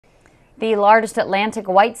The largest Atlantic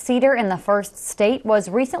white cedar in the first state was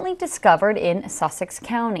recently discovered in Sussex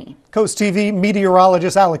County. Coast TV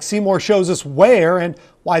meteorologist Alex Seymour shows us where and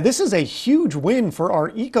why this is a huge win for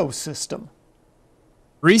our ecosystem.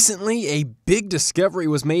 Recently, a big discovery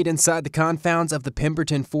was made inside the confines of the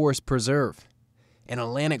Pemberton Forest Preserve. An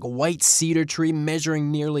Atlantic white cedar tree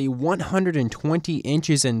measuring nearly 120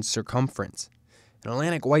 inches in circumference. An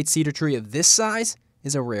Atlantic white cedar tree of this size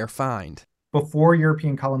is a rare find. Before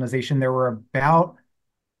European colonization, there were about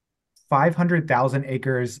 500,000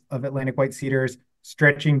 acres of Atlantic white cedars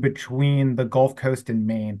stretching between the Gulf Coast and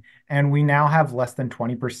Maine, and we now have less than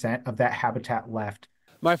 20% of that habitat left.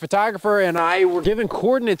 My photographer and I were given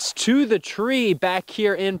coordinates to the tree back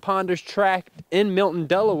here in Ponders Tract in Milton,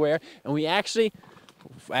 Delaware, and we actually,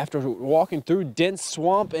 after walking through dense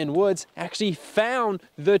swamp and woods, actually found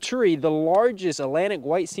the tree, the largest Atlantic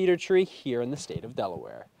white cedar tree here in the state of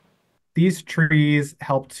Delaware. These trees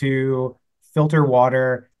help to filter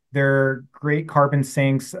water. They're great carbon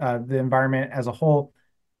sinks, the environment as a whole,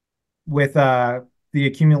 with the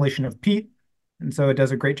accumulation of peat. And so it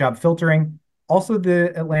does a great job filtering. Also,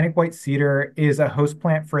 the Atlantic white cedar is a host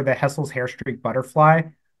plant for the Hessel's hairstreak butterfly,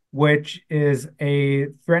 which is a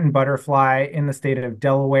threatened butterfly in the state of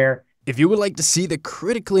Delaware. If you would like to see the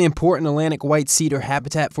critically important Atlantic white cedar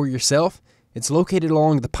habitat for yourself, it's located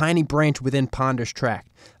along the Piney Branch within Ponders Tract,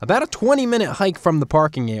 about a 20-minute hike from the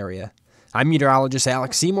parking area. I'm meteorologist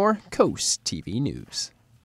Alex Seymour, Coast TV News.